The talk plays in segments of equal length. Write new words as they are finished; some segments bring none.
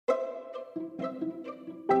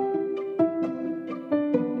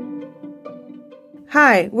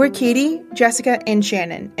Hi, we're Katie, Jessica, and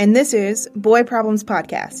Shannon, and this is Boy Problems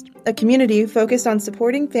Podcast, a community focused on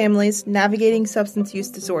supporting families navigating substance use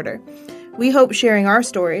disorder. We hope sharing our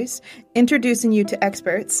stories, introducing you to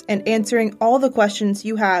experts, and answering all the questions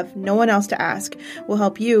you have no one else to ask will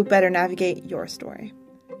help you better navigate your story.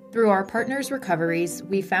 Through our partners' recoveries,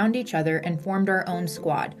 we found each other and formed our own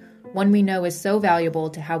squad, one we know is so valuable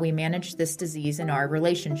to how we manage this disease in our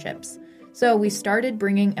relationships. So we started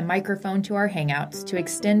bringing a microphone to our hangouts to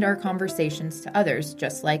extend our conversations to others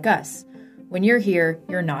just like us. When you're here,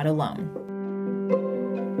 you're not alone.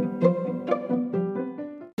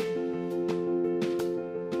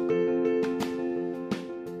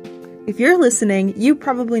 If you're listening, you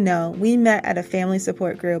probably know we met at a family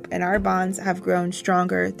support group and our bonds have grown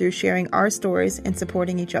stronger through sharing our stories and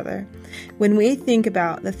supporting each other. When we think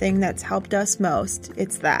about the thing that's helped us most,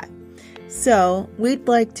 it's that. So, we'd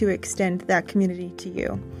like to extend that community to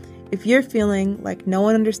you. If you're feeling like no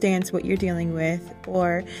one understands what you're dealing with,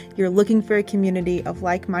 or you're looking for a community of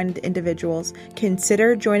like-minded individuals,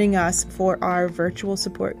 consider joining us for our virtual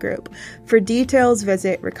support group. For details,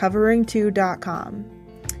 visit recovering2.com.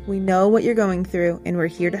 We know what you're going through, and we're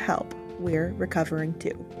here to help. We're recovering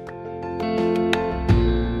too.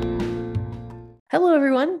 Hello,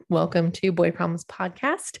 everyone. Welcome to Boy Problems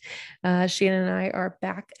Podcast. Shannon and I are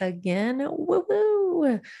back again.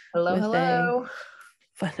 Woo-woo! Hello.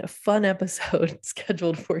 A fun episode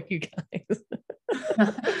scheduled for you guys.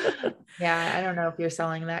 Yeah, I don't know if you're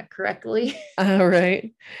selling that correctly. All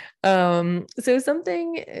right. So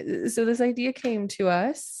this idea came to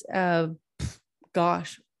us,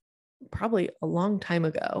 probably a long time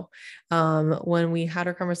ago, when we had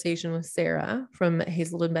our conversation with Sarah from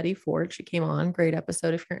Hazel and Betty Ford. She came on, great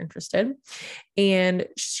episode if you're interested. And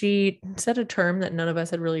she said a term that none of us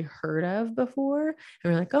had really heard of before.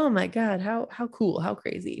 And we're like, oh my God, how cool, how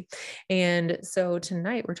crazy. And so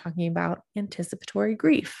tonight we're talking about anticipatory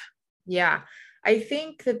grief. Yeah. I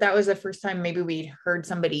think that was the first time maybe we'd heard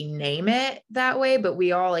somebody name it that way, but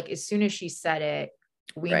we all, like, as soon as she said it,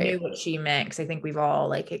 we knew what she meant, because I think we've all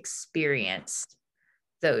like experienced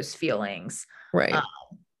those feelings. Right.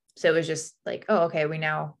 So it was just like, oh, okay, we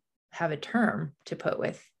now have a term to put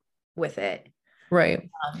with it. Right.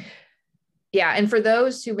 Yeah. And for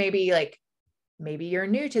those who maybe you're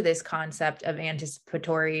new to this concept of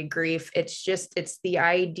anticipatory grief, it's the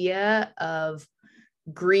idea of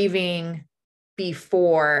grieving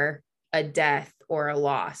before a death or a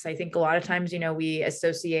loss. I think a lot of times, we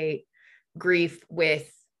associate grief with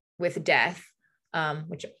death,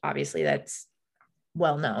 which obviously that's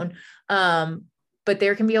well known. But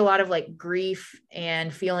there can be a lot of like grief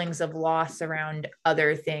and feelings of loss around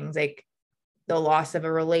other things, like the loss of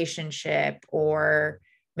a relationship, or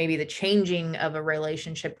maybe the changing of a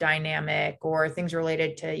relationship dynamic, or things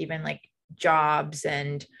related to even like jobs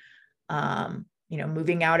and,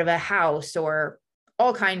 moving out of a house, or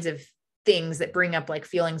all kinds of things that bring up like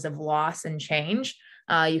feelings of loss and change.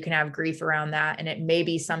 You can have grief around that. And it may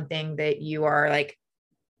be something that you are like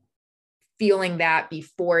feeling that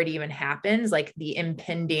before it even happens, like the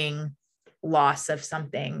impending loss of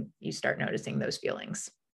something, you start noticing those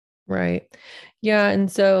feelings. Right. Yeah.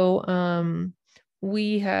 And so,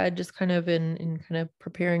 we had just kind of in kind of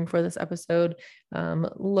preparing for this episode,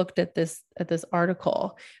 looked at this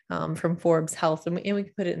article, from Forbes Health, and we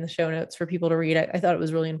can put it in the show notes for people to read. I thought it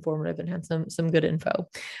was really informative and had some good info.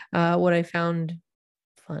 What I found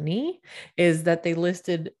funny is that they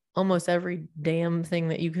listed almost every damn thing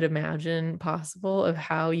that you could imagine possible of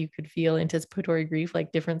how you could feel anticipatory grief,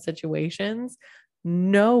 like different situations.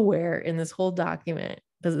 Nowhere in this whole document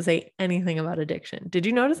does it say anything about addiction. Did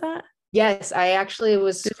you notice that? Yes, I actually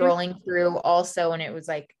was scrolling through also, and it was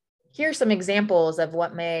like, here's some examples of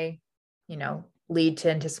what may, lead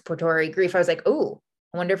to anticipatory grief. I was like, oh,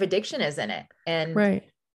 I wonder if addiction is in it. And right.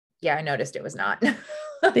 Yeah, I noticed it was not.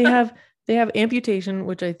 They have amputation,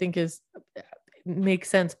 which I think makes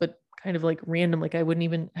sense, but kind of like random. Like I wouldn't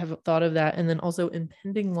even have thought of that. And then also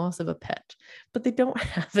impending loss of a pet, but they don't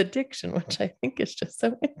have addiction, which I think is just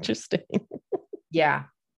so interesting. Yeah.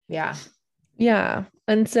 Yeah. Yeah.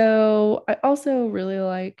 And so I also really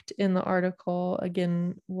liked in the article,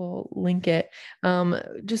 again, we'll link it,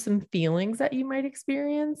 just some feelings that you might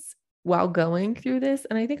experience while going through this.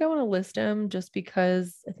 And I think I want to list them just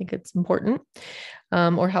because I think it's important,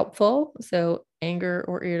 or helpful. So anger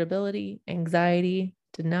or irritability, anxiety,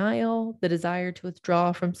 denial, the desire to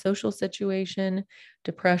withdraw from social situation,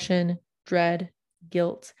 depression, dread,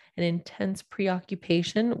 guilt, and intense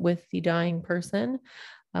preoccupation with the dying person,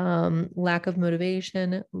 lack of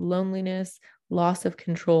motivation, loneliness, loss of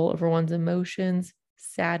control over one's emotions,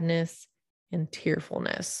 sadness, and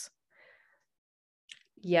tearfulness.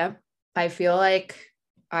 Yep. I feel like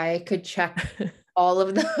I could check all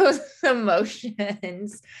of those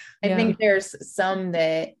emotions. I think there's some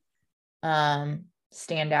that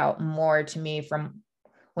stand out more to me from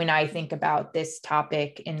when I think about this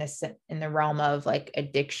topic in the realm of like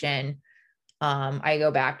addiction. I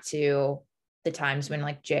go back to the times when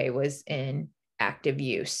like Jay was in active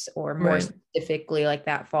use, or more specifically like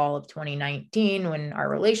that fall of 2019 when our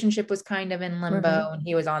relationship was kind of in limbo and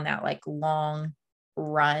he was on that like long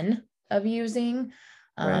run of using.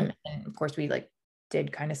 And of course we like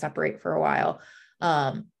did kind of separate for a while.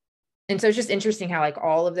 And so it's just interesting how like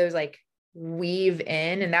all of those like weave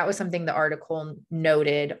in, and that was something the article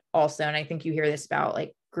noted also. And I think you hear this about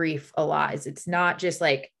like grief a lot, is it's not just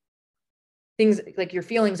like things like your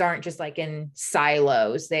feelings aren't just like in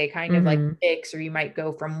silos. They kind of like mix, or you might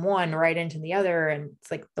go from one right into the other. And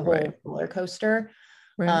it's like the whole roller coaster.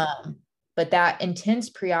 But that intense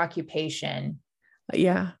preoccupation.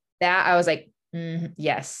 Yeah. That I was like,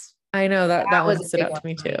 yes. I know that one stood out to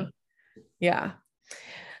me too. Yeah.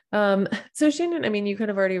 So Shannon, I mean, you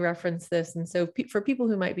kind of already referenced this. And so for people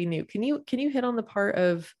who might be new, can you hit on the part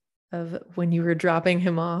of when you were dropping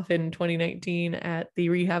him off in 2019 at the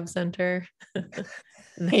rehab center?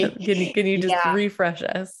 Can you just refresh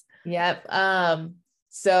us? Yep.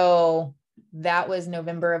 So that was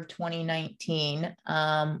November of 2019,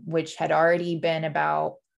 which had already been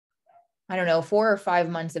about, I don't know, 4 or 5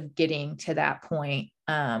 months of getting to that point.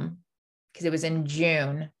 Because it was in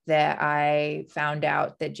June that I found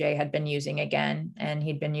out that Jay had been using again, and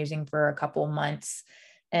he'd been using for a couple months.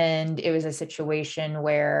 And it was a situation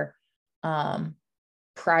where,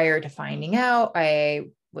 prior to finding out,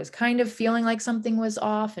 I was kind of feeling like something was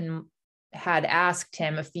off, and had asked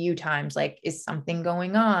him a few times, like, is something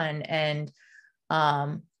going on? And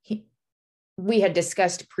we had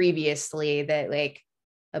discussed previously that like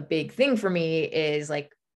a big thing for me is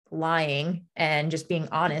like lying and just being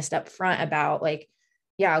honest up front about like,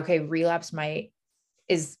 yeah, okay, relapse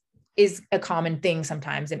is a common thing.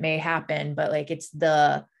 Sometimes it may happen, but like it's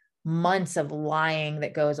the months of lying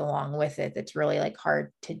that goes along with it that's really like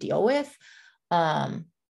hard to deal with. And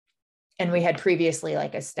we had previously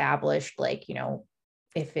like established, like, you know,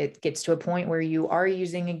 if it gets to a point where you are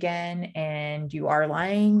using again and you are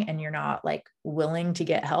lying and you're not like willing to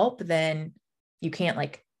get help, then you can't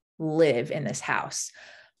like live in this house.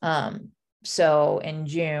 So in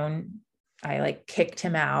June, I like kicked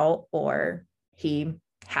him out, or he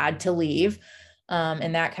had to leave.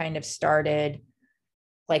 And that kind of started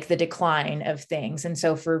like the decline of things. And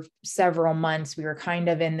so for several months, we were kind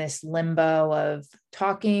of in this limbo of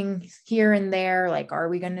talking here and there. Like, are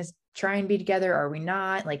we going to try and be together? Are we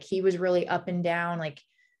not? Like, he was really up and down. Like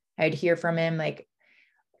I'd hear from him, like,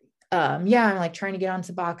 yeah, I'm like trying to get on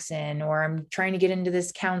Suboxone, or I'm trying to get into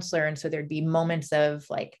this counselor. And so there'd be moments of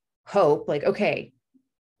like hope, like, okay,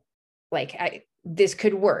 like this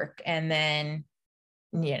could work. And then,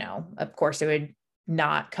 you know, of course it would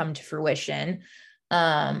not come to fruition.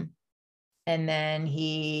 And then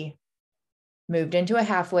he moved into a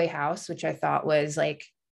halfway house, which I thought was like,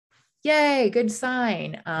 yay, good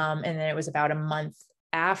sign. And then it was about a month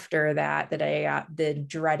after that I got the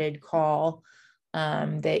dreaded call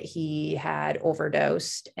that he had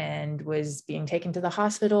overdosed and was being taken to the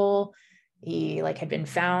hospital. He like had been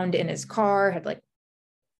found in his car, had like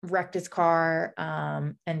wrecked his car.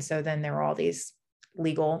 And so then there were all these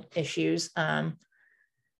legal issues and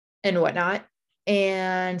whatnot.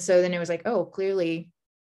 And so then it was like, oh, clearly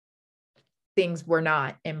things were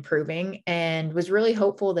not improving, and was really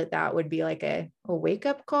hopeful that that would be like a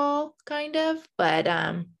wake-up call kind of, but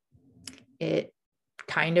it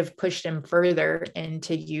kind of pushed him further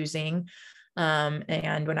into using.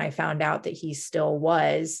 And when I found out that he still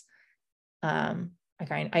was, I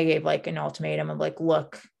gave like an ultimatum of like,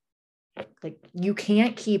 look, like you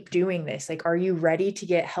can't keep doing this. Like, are you ready to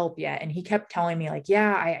get help yet? And he kept telling me like,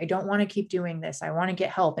 yeah, I don't want to keep doing this. I want to get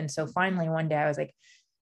help. And so finally one day I was like,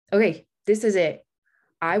 okay, this is it.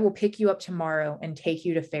 I will pick you up tomorrow and take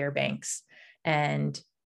you to Fairbanks. And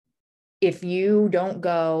if you don't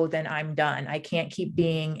go, then I'm done. I can't keep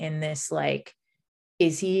being in this, like,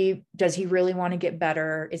 does he really want to get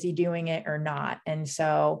better? Is he doing it or not? And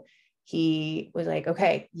so he was like,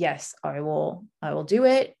 okay, yes, I will do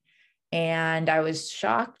it. And I was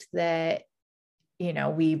shocked that, you know,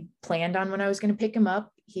 we planned on when I was going to pick him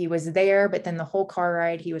up. He was there, but then the whole car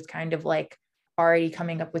ride, he was kind of like already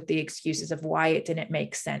coming up with the excuses of why it didn't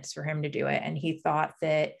make sense for him to do it. And he thought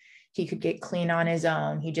that he could get clean on his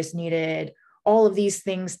own. He just needed all of these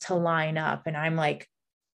things to line up. And I'm like,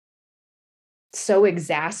 so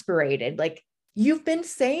exasperated. Like, you've been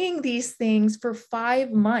saying these things for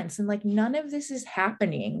 5 months and like none of this is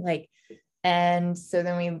happening. Like, and so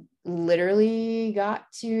then we literally got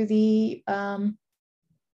to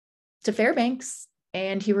to Fairbanks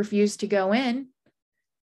and he refused to go in.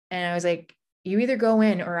 And I was like, you either go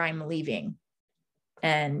in or I'm leaving.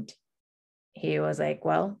 And he was like,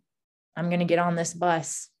 well, I'm going to get on this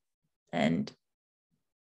bus. And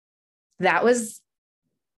that was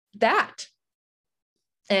that.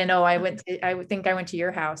 And I think I went to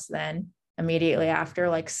your house then immediately after,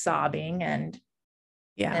 like sobbing. And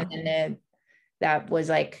then that was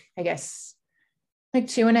like, I guess like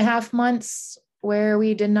 2.5 months where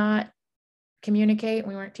we did not communicate.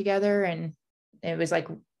 We weren't together. And it was like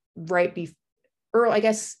right before, I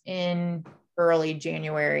guess in early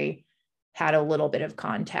January, had a little bit of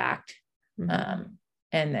contact. And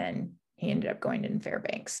then he ended up going in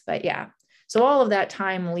Fairbanks. But yeah, so all of that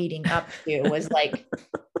time leading up to was like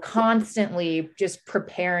constantly just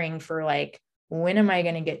preparing for like, when am I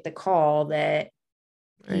going to get the call that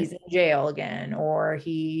he's in jail again, or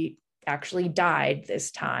he actually died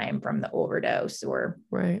this time from the overdose, or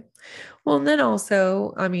right. Well, and then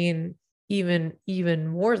also, I mean, even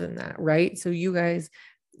more than that, right? So you guys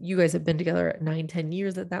have been together at 9-10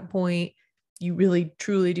 years at that point. You really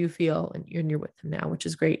truly do feel, and you're with him now, which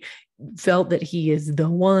is great, felt that he is the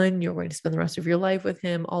one, you're going to spend the rest of your life with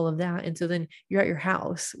him, all of that. And so then you're at your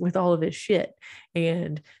house with all of his shit.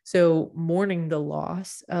 And so mourning the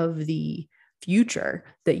loss of the future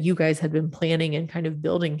that you guys had been planning and kind of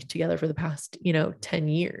building together for the past, 10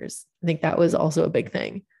 years. I think that was also a big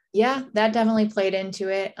thing. Yeah, that definitely played into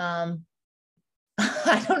it.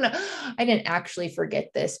 I don't know. I didn't actually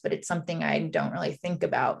forget this, but it's something I don't really think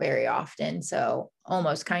about very often. So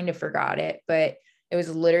almost kind of forgot it, but it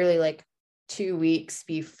was literally like 2 weeks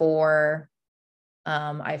before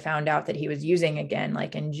I found out that he was using again,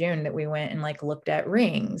 like in June, that we went and like looked at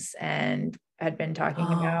rings and had been talking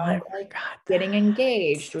about like getting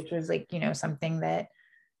engaged, which was like, something that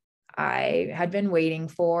I had been waiting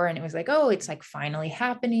for. And it was like, oh, it's like finally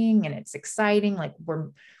happening and it's exciting. Like we're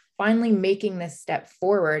finally making this step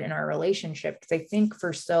forward in our relationship. Because I think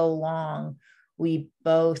for so long, we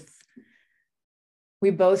both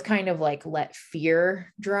kind of like let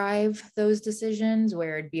fear drive those decisions,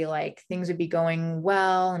 where it'd be like, things would be going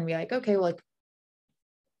well and be like, okay, well, like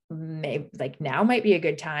maybe like now might be a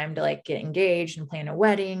good time to like get engaged and plan a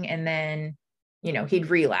wedding. And then, he'd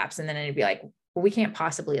relapse. And then it'd be like, well, we can't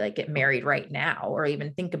possibly like get married right now or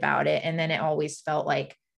even think about it. And then it always felt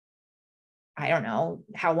like, I don't know,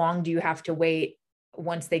 how long do you have to wait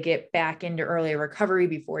once they get back into early recovery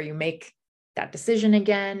before you make that decision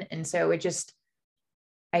again? And so it just,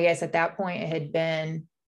 I guess at that point it had been,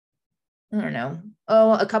 I don't know,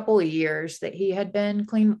 a couple of years that he had been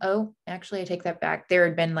clean. Oh, actually I take that back. There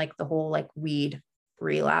had been like the whole like weed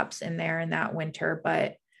relapse in there in that winter,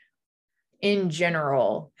 but in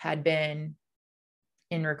general had been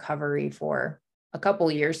in recovery for a couple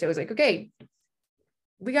of years. So it was like, okay,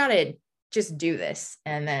 we got to just do this.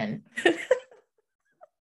 And then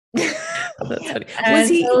that's funny. Was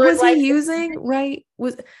he using, right?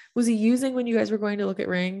 Was he using when you guys were going to look at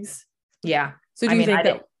rings? Yeah. So do you think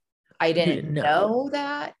that I didn't know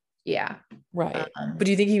that? Yeah. Right. But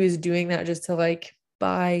do you think he was doing that just to like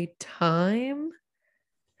buy time?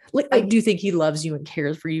 Like, do you think he loves you and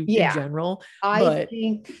cares for you in general? I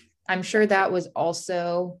think, I'm sure that was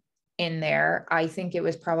also in there. I think it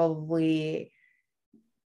was probably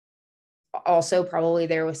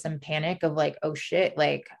there was some panic of like, oh shit,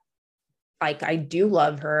 like I do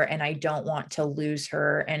love her and I don't want to lose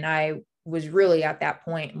her. And I was really at that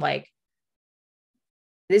point, like,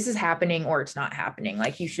 this is happening or it's not happening.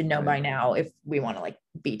 Like, you should know by now if we want to like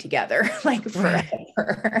be together, like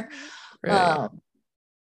forever. Right.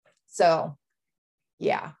 So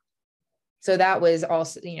yeah. So that was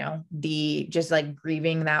also, the just like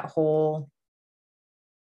grieving that whole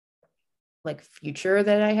like future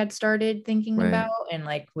that I had started thinking about, and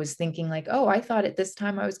like was thinking like, oh, I thought at this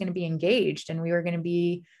time I was going to be engaged and we were going to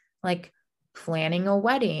be like planning a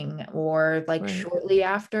wedding, or like shortly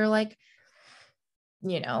after, like,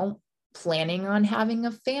 planning on having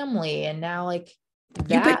a family. And now like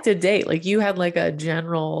you picked a date, like you had like a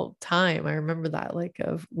general time. I remember that, like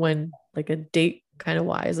of when, like a date kind of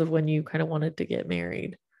wise of when you kind of wanted to get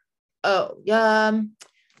married. Oh,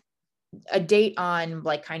 a date on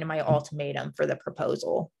like kind of my ultimatum for the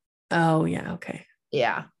proposal. Oh yeah. Okay.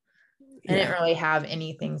 Yeah. I didn't really have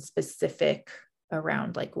anything specific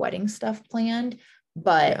around like wedding stuff planned,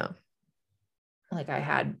 but like I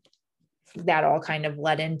had that all kind of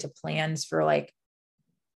led into plans for like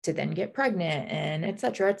to then get pregnant and et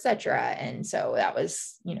cetera, et cetera. And so that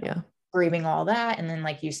was, Yeah. grieving all that. And then,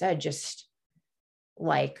 like you said, just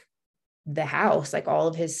like the house, like all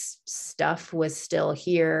of his stuff was still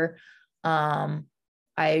here.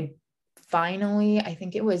 I finally, I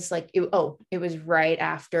think it was like, it was right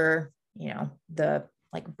after, the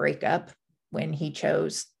like breakup, when he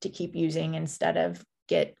chose to keep using instead of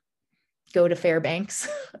go to Fairbanks.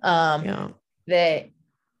 Yeah. That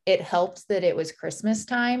it helped that it was Christmas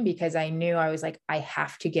time, because I knew, I was like, I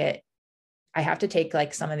have to take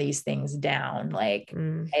like some of these things down. Like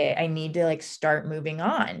I need to like start moving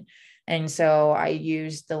on. And so I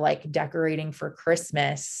used the like decorating for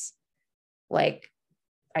Christmas. Like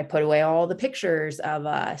I put away all the pictures of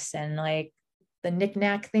us and like the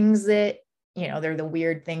knickknack things that, they're the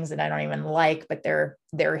weird things that I don't even like, but they're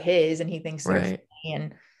his and he thinks they're Right. funny.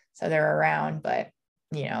 And so they're around, but,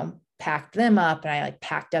 packed them up, and I like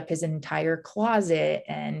packed up his entire closet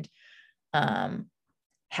and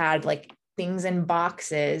had like things in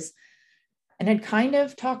boxes, and had kind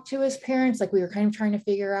of talked to his parents. Like we were kind of trying to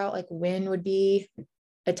figure out like when would be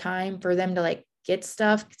a time for them to like get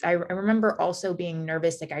stuff. I remember also being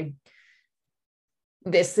nervous. Like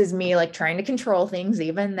this is me like trying to control things.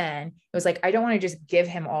 Even then it was like, I don't want to just give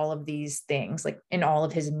him all of these things, like in all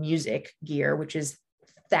of his music gear, which is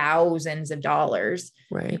thousands of dollars.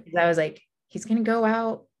 Right. Because I was like, he's going to go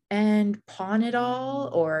out and pawn it all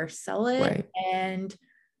or sell it. Right. And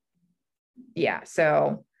yeah,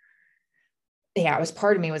 so yeah, it was,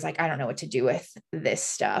 part of me was like, I don't know what to do with this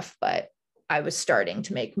stuff, but I was starting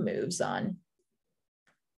to make moves on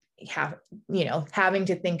having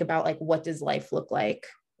to think about like, what does life look like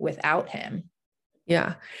without him?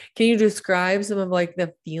 Yeah. Can you describe some of like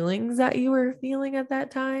the feelings that you were feeling at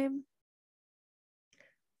that time?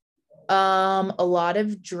 A lot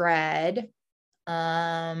of dread,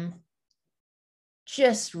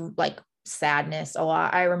 just like sadness a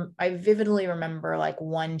lot. I vividly remember like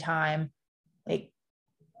one time, like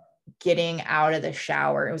getting out of the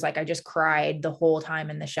shower. It was like I just cried the whole time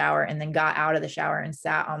in the shower, and then got out of the shower and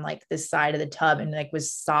sat on like the side of the tub and like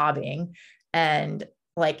was sobbing, and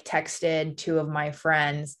like texted two of my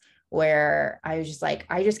friends, where I was just like,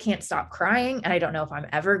 I just can't stop crying and I don't know if I'm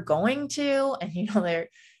ever going to. And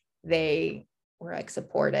they were like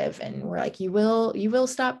supportive and were like, you will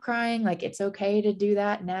stop crying, like it's okay to do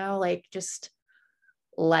that now, like just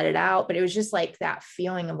let it out. But it was just like that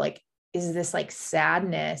feeling of like, is this like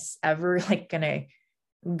sadness ever like gonna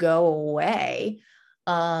go away?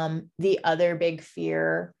 The other big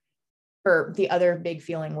feeling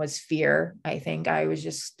was fear. I think I was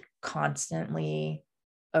just constantly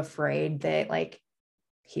afraid that like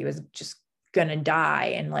he was just gonna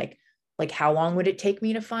die, and like how long would it take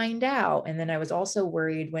me to find out? And then I was also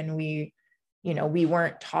worried when we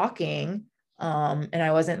weren't talking, and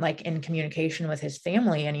I wasn't like in communication with his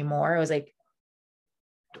family anymore. I was like,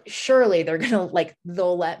 surely they're gonna like,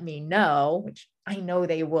 they'll let me know, which I know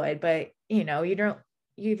they would, but you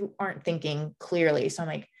aren't thinking clearly. So I'm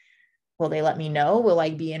like, will they let me know? Will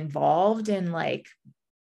I be involved in like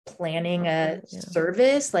planning a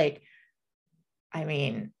service? Like, I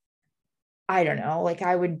mean, I don't know. Like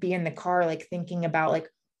I would be in the car, like thinking about like,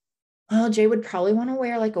 well, Jay would probably want to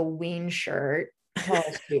wear like a Ween shirt. Oh,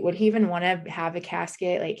 shoot. Would he even want to have a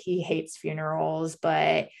casket? Like he hates funerals,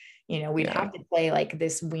 but we'd have to play like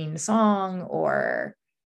this Ween song, or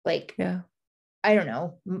like, I don't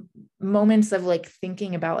know, moments of like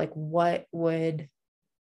thinking about like, what would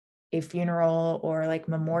a funeral or like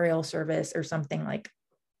memorial service or something like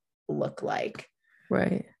look like?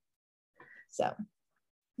 Right. So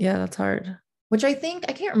yeah, that's hard. Which I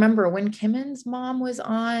can't remember when Kimon's mom was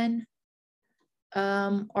on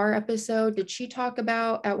our episode. Did she talk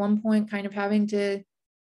about at one point kind of having to,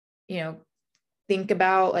 think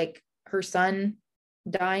about like her son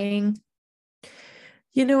dying?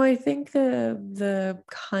 I think the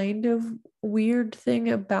kind of weird thing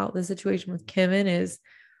about the situation with Kimon is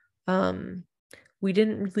we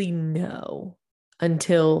didn't really know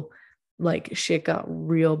until like shit got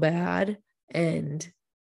real bad, and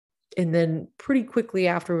then pretty quickly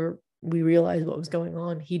after we realized what was going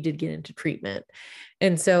on, he did get into treatment.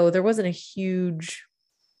 And so there wasn't a huge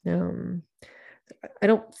I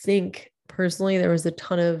don't think personally there was a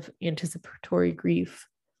ton of anticipatory grief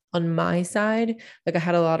on my side. Like I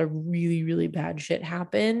had a lot of really, really bad shit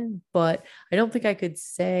happen, but I don't think I could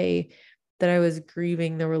say that I was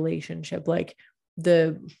grieving the relationship. Like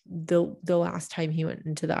the last time he went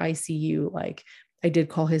into the ICU, like I did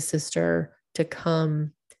call his sister to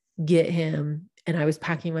come get him, and I was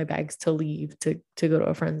packing my bags to leave to go to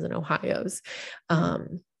a friend's in Ohio's.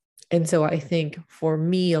 And so I think for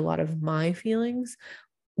me, a lot of my feelings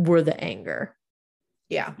were the anger.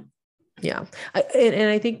 Yeah. Yeah. And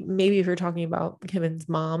I think maybe if you're talking about Kevin's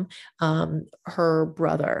mom, her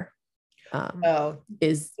brother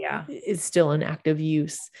is still in active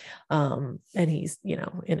use. And he's,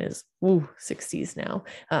 in his 60s now,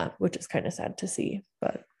 which is kind of sad to see,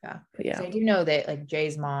 but yeah. So I do know that like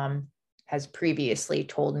Jay's mom has previously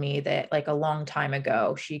told me that like a long time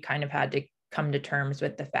ago, she kind of had to come to terms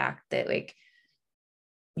with the fact that like,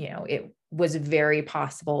 it was very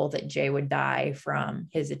possible that Jay would die from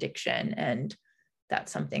his addiction. And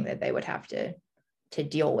that's something that they would have to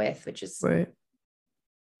deal with, which is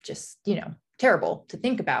just, terrible to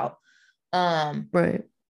think about. Right.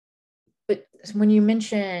 But when you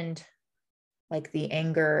mentioned like the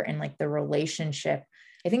anger and like the relationship,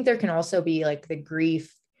 I think there can also be like the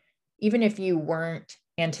grief, even if you weren't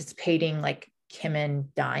anticipating like Kimin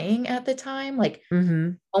dying at the time, like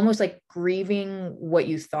almost like grieving what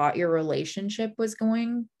you thought your relationship was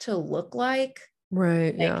going to look like.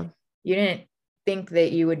 Right. Like, yeah. You didn't think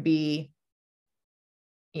that you would be,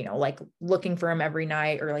 like looking for him every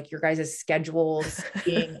night, or like your guys' schedules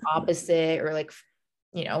being opposite, or like,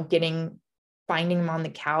 finding him on the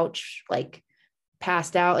couch, like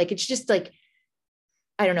passed out. Like, it's just like,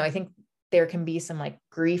 I don't know. I think there can be some like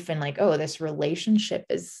grief and like, oh, this relationship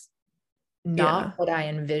is not what I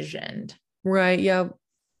envisioned. Right. Yeah,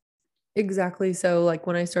 exactly. So like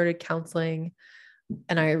when I started counseling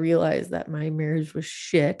and I realized that my marriage was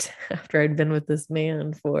shit after I'd been with this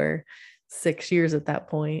man for 6 years at that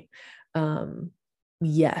point.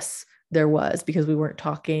 Yes, there was, because we weren't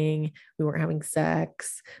talking, we weren't having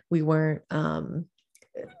sex, we weren't,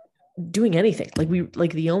 doing anything.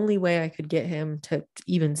 Like the only way I could get him to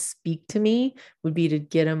even speak to me would be to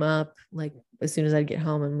get him up like as soon as I'd get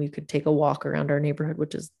home, and we could take a walk around our neighborhood,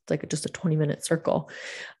 which is like just a 20-minute circle.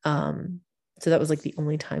 So that was like the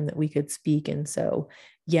only time that we could speak. And so,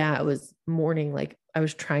 yeah, it was mourning. Like I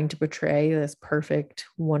was trying to portray this perfect,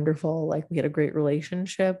 wonderful, like we had a great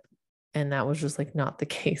relationship. And that was just like not the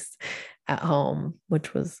case at home,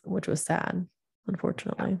 which was sad,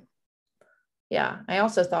 unfortunately. Yeah. I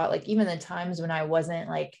also thought like even the times when I wasn't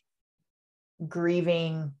like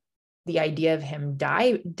grieving the idea of him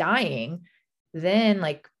dying, then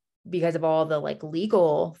like because of all the like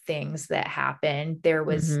legal things that happened, there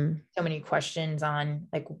was so many questions on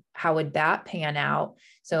like how would that pan out.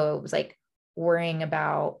 So it was like worrying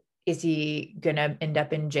about, is he gonna end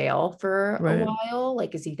up in jail for a while?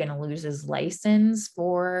 Like, is he gonna lose his license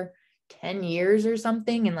for 10 years or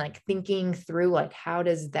something? And like thinking through like how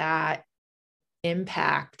does that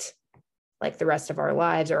impact like the rest of our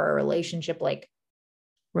lives or our relationship, like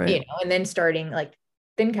and then starting like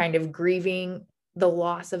then kind of grieving the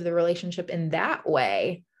loss of the relationship in that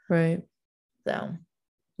way. So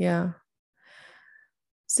yeah.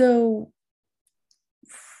 So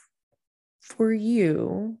for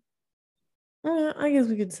you, I guess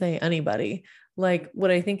we could say anybody, like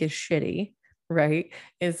what I think is shitty, right?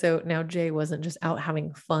 And so now Jay wasn't just out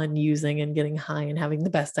having fun using and getting high and having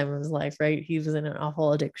the best time of his life, right? He was in an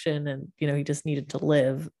awful addiction, and he just needed to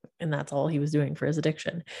live, and that's all he was doing for his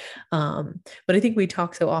addiction. But I think we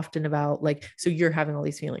talk so often about like, so you're having all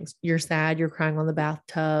these feelings, you're sad, you're crying on the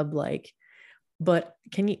bathtub, like, but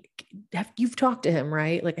you've talked to him,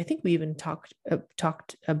 right? Like I think we even talked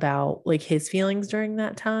about like his feelings during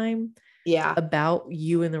that time. Yeah. About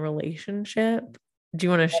you in the relationship. Do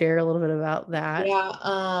you want to share a little bit about that?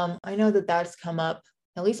 Yeah. I know that that's come up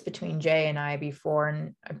at least between Jay and I before,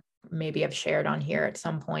 and maybe I've shared on here at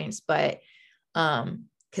some points, but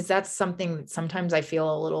because that's something that sometimes I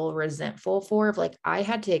feel a little resentful for, of like I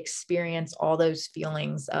had to experience all those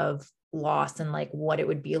feelings of loss and like what it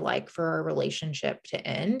would be like for our relationship to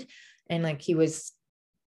end, and like he was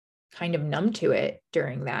kind of numb to it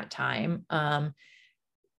during that time.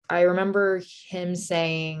 I remember him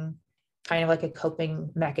saying kind of like a coping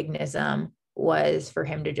mechanism was for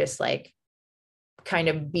him to just like kind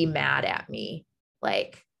of be mad at me,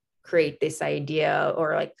 like create this idea of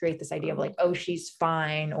like, oh, she's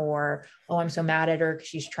fine, or, oh, I'm so mad at her because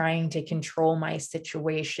she's trying to control my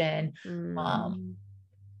situation.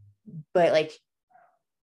 But like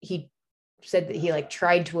he said that he like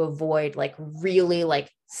tried to avoid like really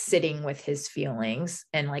like sitting with his feelings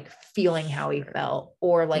and like feeling how he felt,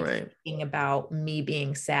 or like thinking about me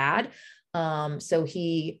being sad. So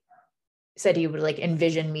he said he would like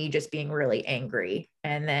envision me just being really angry,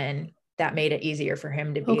 and then that made it easier for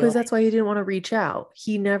him to be because that's why he didn't want to reach out.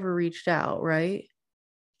 He never reached out, right?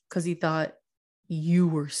 Because he thought you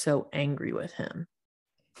were so angry with him.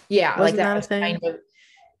 Yeah. Wasn't like that was kind of,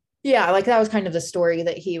 yeah, like that was kind of the story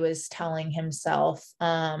that he was telling himself.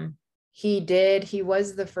 He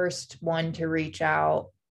was the first one to reach out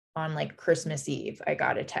on like Christmas Eve, I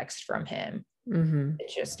got a text from him.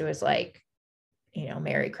 It just was like, you know,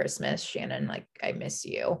 Merry Christmas, Shannon, like, I miss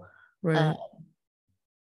you. Right.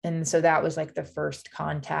 And so that was like the first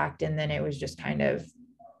contact. And then it was just kind of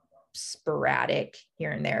sporadic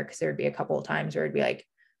here and there, because there'd be a couple of times where it'd be like,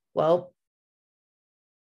 well,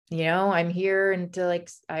 you know, I'm here and to like,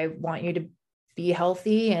 I want you to be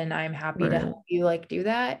healthy and I'm happy to help you like do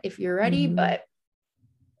that if you're ready, but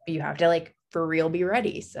you have to like for real be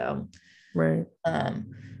ready. So,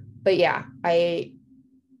 but yeah, I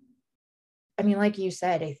mean, like you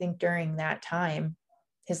said, I think during that time,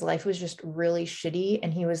 his life was just really shitty.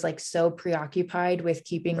 And he was like so preoccupied with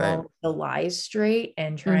keeping all the lies straight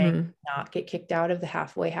and trying to not get kicked out of the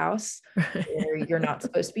halfway house where you're not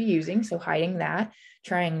supposed to be using. So hiding that,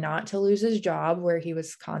 trying not to lose his job where he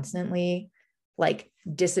was constantly like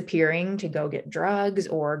disappearing to go get drugs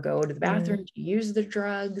or go to the bathroom to use the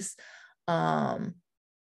drugs.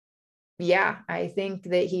 Yeah, I think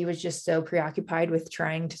that he was just so preoccupied with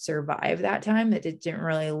trying to survive that time that it didn't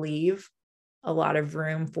really leave a lot of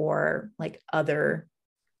room for like other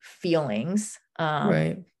feelings.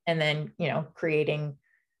 And then, you know, creating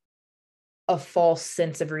a false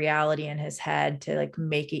sense of reality in his head to like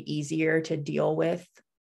make it easier to deal with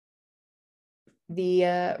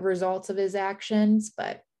the results of his actions.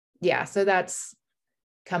 But yeah, so that's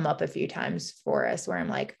come up a few times for us where I'm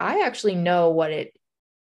like, I actually know what it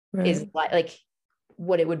is like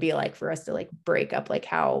what it would be like for us to like break up, like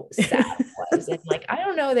how sad it was. And like, I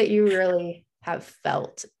don't know that you really have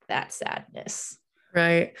felt that sadness.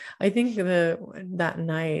 Right. I think that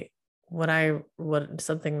night,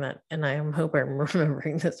 something that, and I hope I'm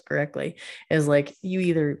remembering this correctly, is like you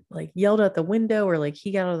either like yelled out the window or like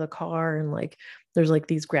he got out of the car and like there's like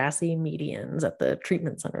these grassy medians at the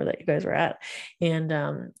treatment center that you guys were at.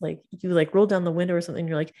 And like you like rolled down the window or something.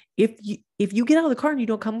 You're like, if you get out of the car and you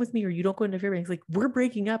don't come with me or you don't go into Fairbanks, like we're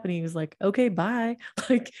breaking up. And he was like, okay, bye.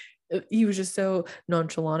 Like he was just so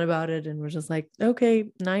nonchalant about it and was just like, okay,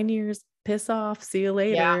 9 years, piss off, see you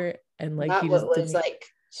later. Yeah. And like that he just was like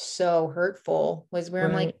so hurtful was where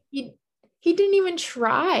I'm like, he didn't even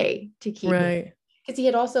try to keep me, because he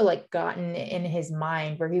had also like gotten in his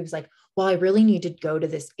mind where he was like, well, I really need to go to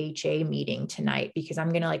this HA meeting tonight because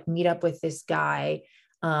I'm gonna like meet up with this guy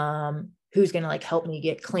who's gonna like help me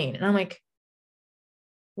get clean. And I'm like,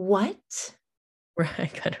 what? I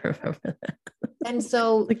kind of remember that. And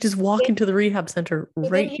so like just walk into the rehab center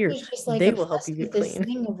right here. Just like they will help you get clean.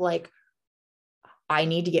 Thing of like, I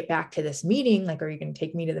need to get back to this meeting. Like, are you going to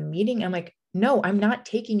take me to the meeting? I'm like, no, I'm not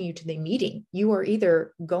taking you to the meeting. You are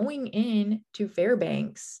either going in to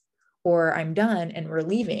Fairbanks or I'm done and we're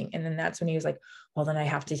leaving. And then that's when he was like, well, then I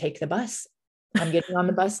have to take the bus. I'm getting on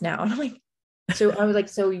the bus now. And I'm like, so I was like,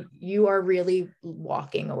 so you are really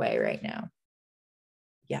walking away right now.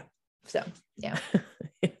 Yeah. So, yeah.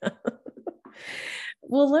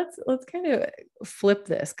 Well, let's kind of flip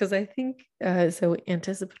this, because I think so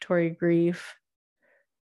anticipatory grief,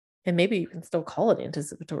 and maybe you can still call it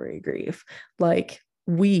anticipatory grief, like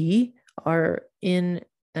we are in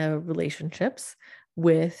relationships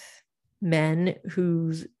with men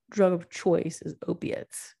whose drug of choice is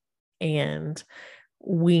opiates, and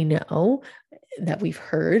we know that we've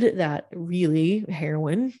heard that really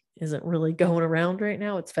heroin isn't really going around right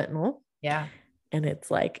now. It's fentanyl. Yeah. And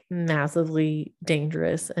it's like massively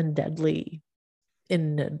dangerous and deadly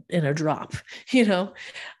in a drop, you know?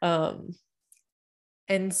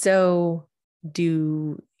 And so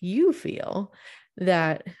do you feel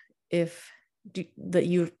that that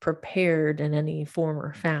you've prepared in any form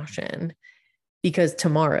or fashion, because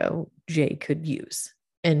tomorrow Jay could use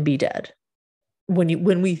and be dead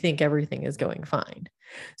when we think everything is going fine?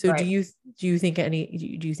 So do you think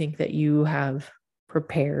that you have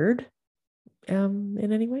prepared in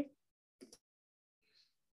any way?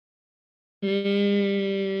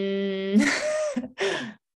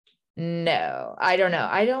 No, I don't know.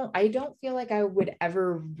 I don't feel like I would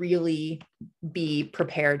ever really be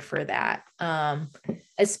prepared for that.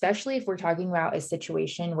 Especially if we're talking about a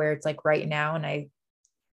situation where it's like right now and I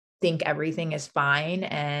think everything is fine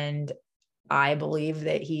and I believe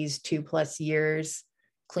that he's 2+ years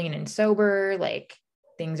clean and sober, like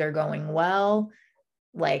things are going well.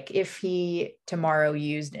 Like if he tomorrow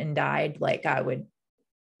used and died, like I would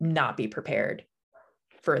not be prepared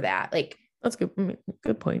for that. Like that's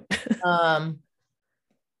good point.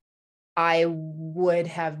 I would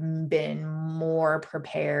have been more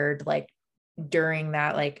prepared like during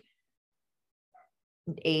that like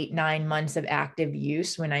 8-9 months of active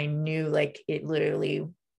use, when I knew like it literally,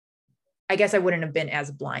 I guess I wouldn't have been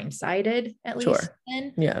as blindsided at least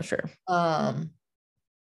then. Yeah, sure.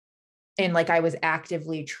 and like, I was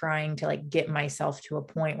actively trying to like get myself to a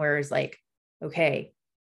point where it's like, okay,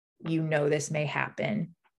 this may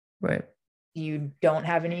happen. Right. You don't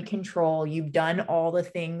have any control. You've done all the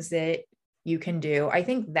things that you can do. I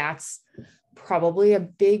think that's probably a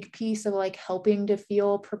big piece of like helping to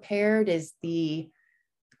feel prepared is the,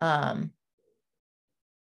 I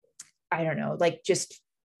don't know, like just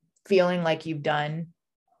feeling like you've done,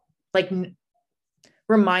 like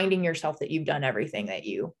reminding yourself that you've done everything that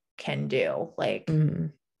you can do. Like,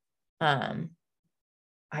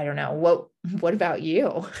 I don't know. What about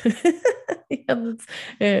you?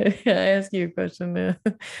 I ask you a question now.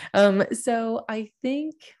 So I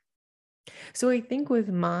think with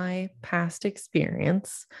my past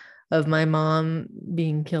experience of my mom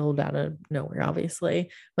being killed out of nowhere,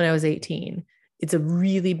 obviously, when I was 18, it's a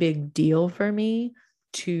really big deal for me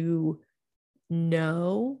to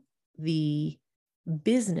know the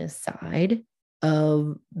business side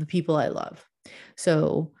of the people I love.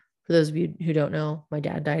 So for those of you who don't know, my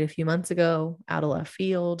dad died a few months ago out of left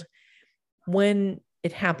field. When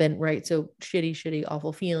it happened, right? So shitty,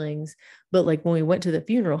 awful feelings. But like when we went to the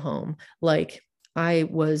funeral home, like I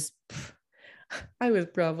was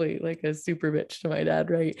probably like a super bitch to my dad,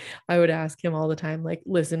 right? I would ask him all the time, like,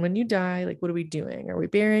 listen, when you die, like, what are we doing? Are we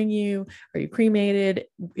burying you? Are you cremated?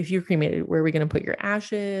 If you're cremated, where are we going to put your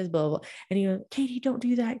ashes? Blah, blah, blah. And he goes, Katie, don't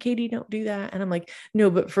do that. Katie, don't do that. And I'm like, no,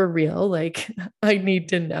 but for real, like, I need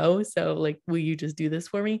to know. So like, will you just do this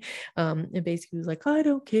for me? And basically he was like, I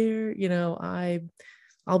don't care.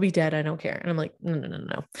 I'll be dead. I don't care. And I'm like,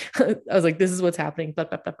 no. I was like, this is what's happening. Blah,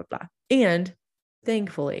 blah, blah, blah, blah. And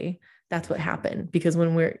thankfully, that's what happened because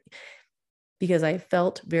because I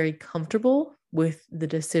felt very comfortable with the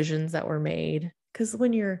decisions that were made. Because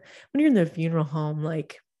when you're in the funeral home,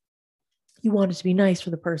 like you want it to be nice for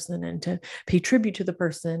the person and to pay tribute to the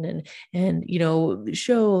person and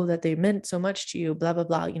show that they meant so much to you, blah, blah,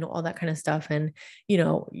 blah, all that kind of stuff. And,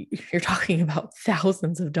 you're talking about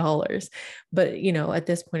thousands of dollars. But, at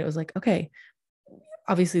this point it was like, okay,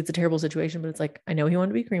 obviously it's a terrible situation, but it's like, I know he wanted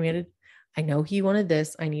to be cremated. I know he wanted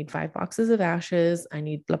this. I need 5 boxes of ashes. I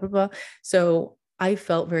need blah, blah, blah. So I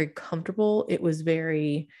felt very comfortable. It was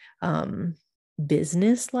very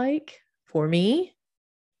business-like for me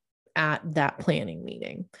at that planning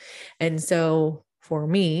meeting. And so for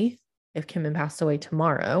me, if Kim passed away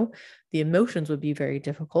tomorrow, the emotions would be very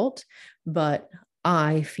difficult, but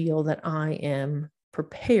I feel that I am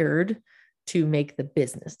prepared to make the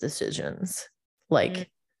business decisions. Like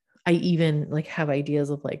I even like have ideas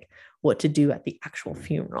of like what to do at the actual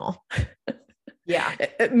funeral. Yeah.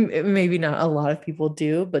 Maybe not a lot of people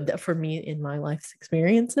do, but that for me in my life's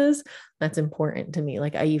experiences, that's important to me.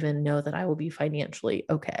 Like I even know that I will be financially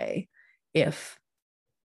okay if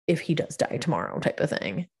he does die tomorrow type of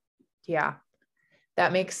thing. Yeah,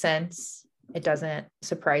 that makes sense. It doesn't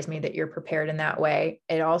surprise me that you're prepared in that way.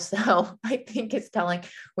 It also, I think it's telling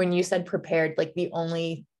when you said prepared, like the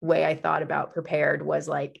only way I thought about prepared was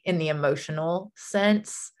like in the emotional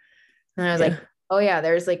sense. And I was like, oh yeah,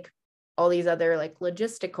 there's like all these other like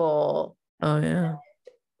logistical,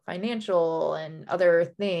 financial and other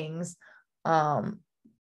things that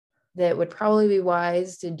would probably be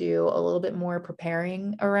wise to do a little bit more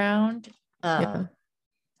preparing around. I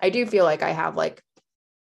do feel like I have like,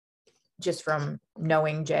 just from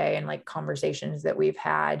knowing Jay and like conversations that we've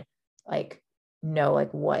had, like know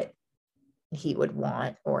like what he would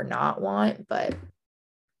want or not want, but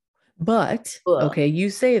okay,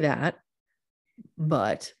 you say that,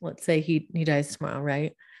 but let's say he dies tomorrow,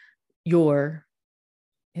 right? You're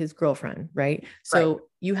his girlfriend, right? So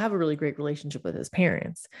you have a really great relationship with his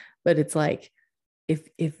parents, but it's like if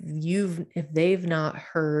they've not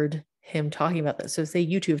heard him talking about this, so say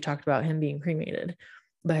you two have talked about him being cremated,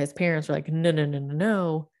 but his parents are like,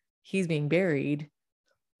 no, he's being buried,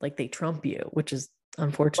 like they trump you, which is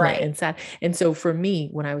unfortunate and sad. And so for me,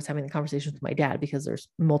 when I was having the conversation with my dad, because there's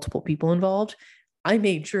multiple people involved, I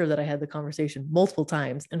made sure that I had the conversation multiple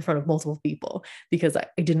times in front of multiple people because I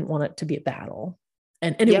didn't want it to be a battle.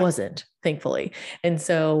 And it wasn't, thankfully. And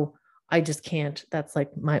so I just can't, that's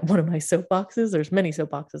like one of my soapboxes. There's many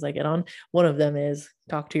soapboxes I get on. One of them is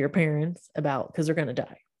talk to your parents about, because they're going to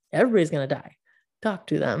die. Everybody's going to die. Talk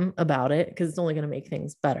to them about it because it's only going to make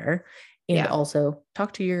things better. And also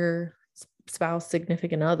talk to your spouse,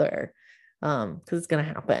 significant other, because it's going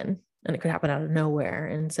to happen and it could happen out of nowhere.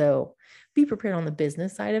 And so be prepared on the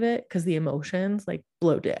business side of it because the emotions like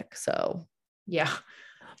blow dick. So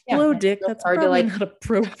blow dick, that's hard probably to like not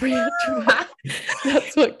appropriate.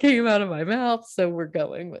 That's what came out of my mouth, so we're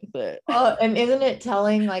going with it. And isn't it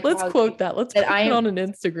telling like let's quote that. Let's put it on an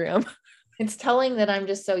Instagram. It's telling that I'm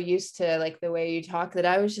just so used to like the way you talk that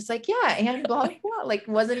I was just like, yeah, and blah, blah, blah, like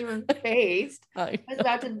wasn't even phased. I was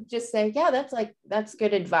about to just say, yeah, that's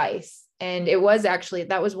good advice. And it was actually,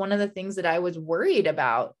 that was one of the things that I was worried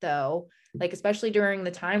about though, like, especially during the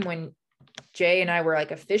time when Jay and I were like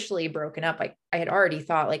officially broken up. Like I had already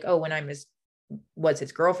thought like, oh, when I was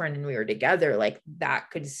his girlfriend and we were together, like that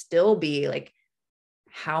could still be like,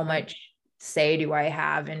 how much say do I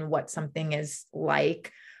have in what something is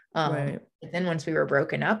like? But then once we were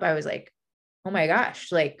broken up, I was like, oh my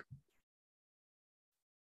gosh, like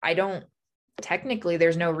I don't technically,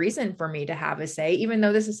 there's no reason for me to have a say, even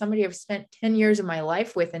though this is somebody I've spent 10 years of my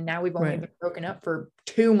life with. And now we've only been broken up for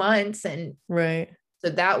 2 months. And so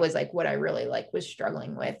that was like what I really like was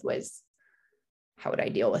struggling with was how would I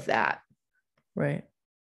deal with that?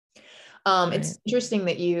 It's interesting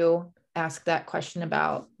that you asked that question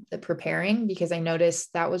about the preparing, because I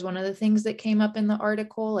noticed that was one of the things that came up in the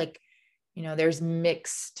article. Like, you know, there's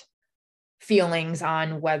mixed feelings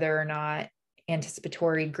on whether or not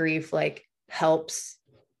anticipatory grief like helps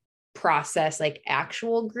process like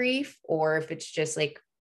actual grief, or if it's just like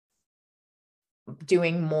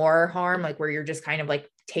doing more harm, like where you're just kind of like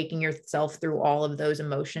taking yourself through all of those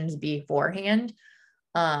emotions beforehand.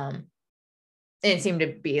 And it seemed to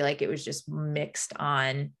be like it was just mixed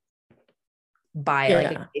on by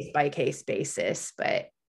like a case by case basis, but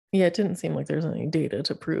it didn't seem like there's any data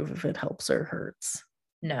to prove if it helps or hurts.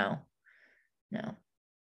 No,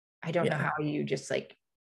 I don't know how you just like,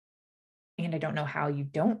 and I don't know how you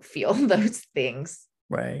don't feel those things.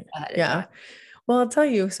 Well, I'll tell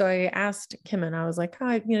you. So I asked Kim and I was like,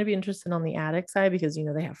 I'd be interested on the addict side because,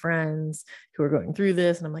 they have friends who are going through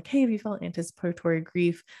this. And I'm like, hey, have you felt anticipatory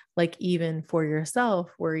grief, like even for yourself?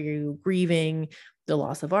 Were you grieving the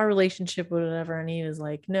loss of our relationship or whatever? And he was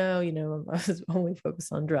like, no, I was only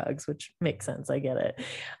focused on drugs, which makes sense. I get it.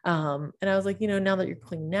 And I was like, now that you're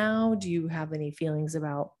clean now, do you have any feelings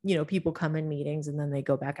about, people come in meetings and then they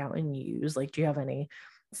go back out and use, like, do you have any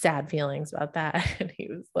sad feelings about that? And he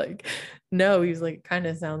was like, no. He was like, kind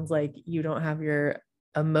of sounds like you don't have your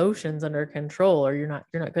emotions under control, or you're not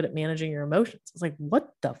good at managing your emotions. I was like, what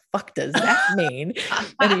the fuck does that mean?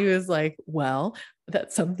 And he was like, well,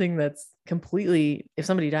 that's something that's completely, if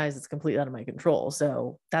somebody dies, it's completely out of my control,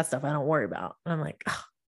 so that stuff I don't worry about. And I'm like, oh.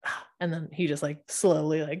 And then he just like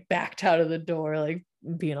slowly like backed out of the door, like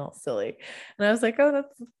being all silly. And I was like, oh,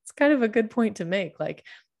 that's kind of a good point to make. Like,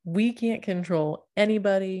 we can't control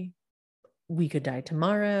anybody. We could die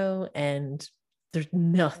tomorrow, and there's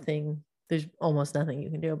almost nothing you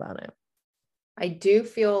can do about it. I do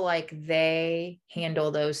feel like they handle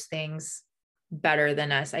those things better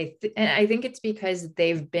than us. And I think it's because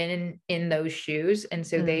they've been in those shoes. And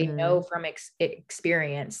so they know from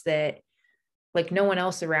experience that like no one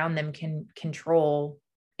else around them can control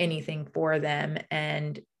anything for them.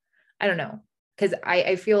 And I don't know, because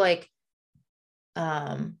I feel like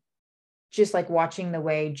just like watching the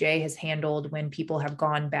way Jay has handled when people have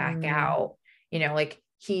gone back out, like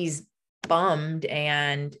he's bummed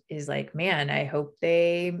and is like, man, I hope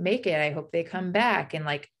they make it. I hope they come back. And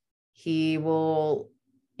like, he will,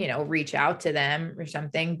 reach out to them or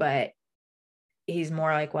something, but he's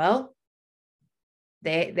more like, well,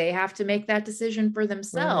 they have to make that decision for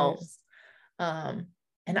themselves. And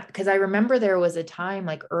because I remember there was a time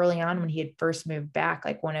like early on when he had first moved back,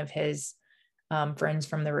 like one of his friends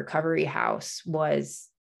from the recovery house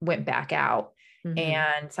went back out,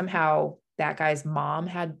 and somehow that guy's mom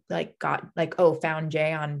had like found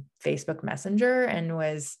Jay on Facebook Messenger and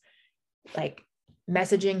was like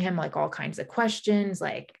messaging him like all kinds of questions,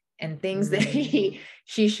 like, and things that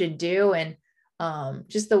she should do. And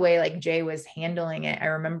just the way like Jay was handling it, I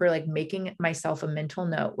remember like making myself a mental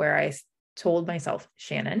note where I told myself,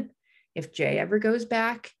 Shannon, if Jay ever goes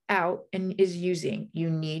back out and is using, you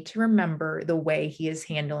need to remember the way he is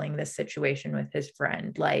handling this situation with his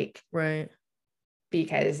friend. Like,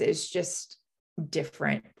 because it's just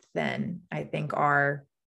different than I think our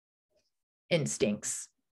instincts.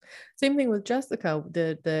 Same thing with Jessica,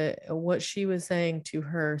 the what she was saying to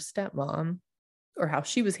her stepmom, or how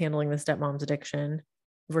she was handling the stepmom's addiction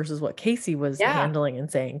versus what Casey was handling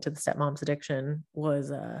and saying to the stepmom's addiction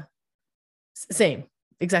was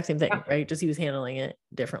exact same thing, right? Just he was handling it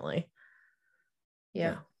differently.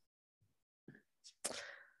 Yeah.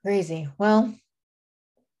 Crazy. Well,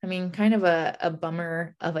 I mean, kind of a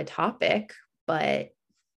bummer of a topic, but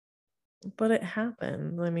it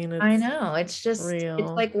happened. I mean, I know it's just real.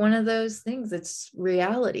 It's like one of those things. It's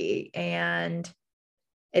reality, and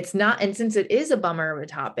it's not. And since it is a bummer of a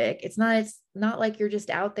topic, it's not like you're just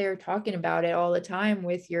out there talking about it all the time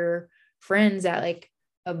with your friends at like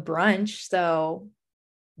a brunch. So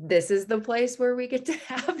this is the place where we get to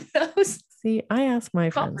have those. See, I ask my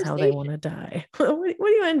friends how they want to die. What do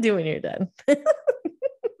you want to do when you're dead?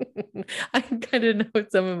 I kind of know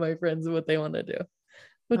some of my friends what they want to do,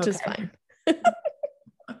 which is fine.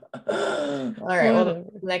 All right.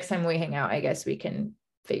 Well, next time we hang out, I guess we can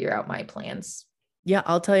figure out my plans. Yeah,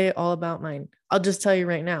 I'll tell you all about mine. I'll just tell you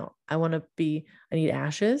right now. I need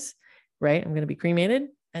ashes, right? I'm going to be cremated.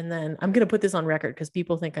 And then I'm going to put this on record because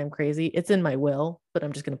people think I'm crazy. It's in my will, but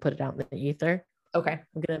I'm just going to put it out in the ether. Okay.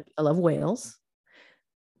 I love whales.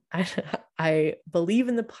 I believe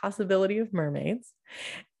in the possibility of mermaids.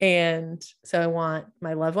 And so I want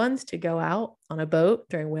my loved ones to go out on a boat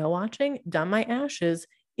during whale watching, dump my ashes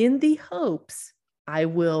in the hopes I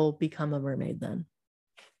will become a mermaid then.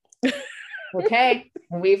 Okay.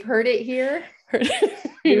 We've heard it here.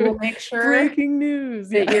 We will make sure. Breaking news.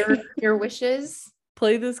 That your wishes.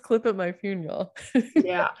 Play this clip at my funeral.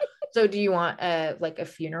 Yeah. So do you want a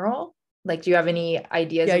funeral? Like, do you have any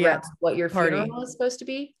ideas around what your funeral is supposed to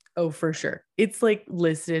be? Oh, for sure. It's like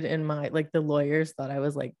listed in my, like, the lawyers thought I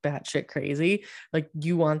was like batshit crazy. Like,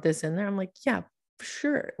 you want this in there? I'm like, yeah,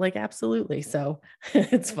 sure. Like, absolutely. So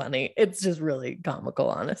it's funny. It's just really comical,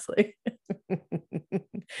 honestly.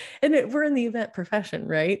 And we're in the event profession,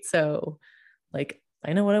 right? So like,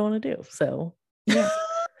 I know what I want to do. So yeah.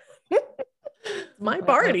 My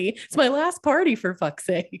party. It's my last party, for fuck's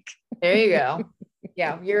sake. There you go.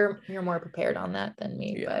 Yeah, you're more prepared on that than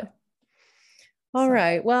me. Yeah. But all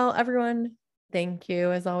right. Well, everyone, thank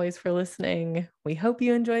you as always for listening. We hope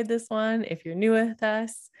you enjoyed this one. If you're new with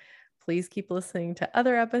us, please keep listening to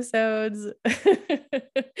other episodes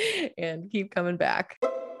and keep coming back.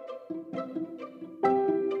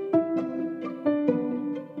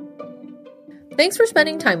 Thanks for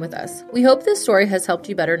spending time with us. We hope this story has helped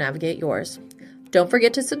you better navigate yours. Don't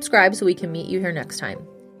forget to subscribe so we can meet you here next time.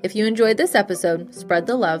 If you enjoyed this episode, spread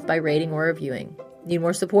the love by rating or reviewing. Need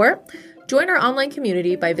more support? Join our online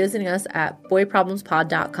community by visiting us at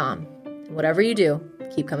boyproblemspod.com. And whatever you do,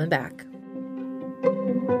 keep coming back.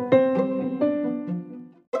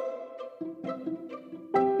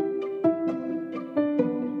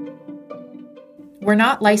 We're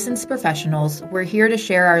not licensed professionals. We're here to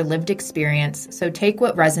share our lived experience, so take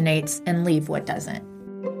what resonates and leave what doesn't.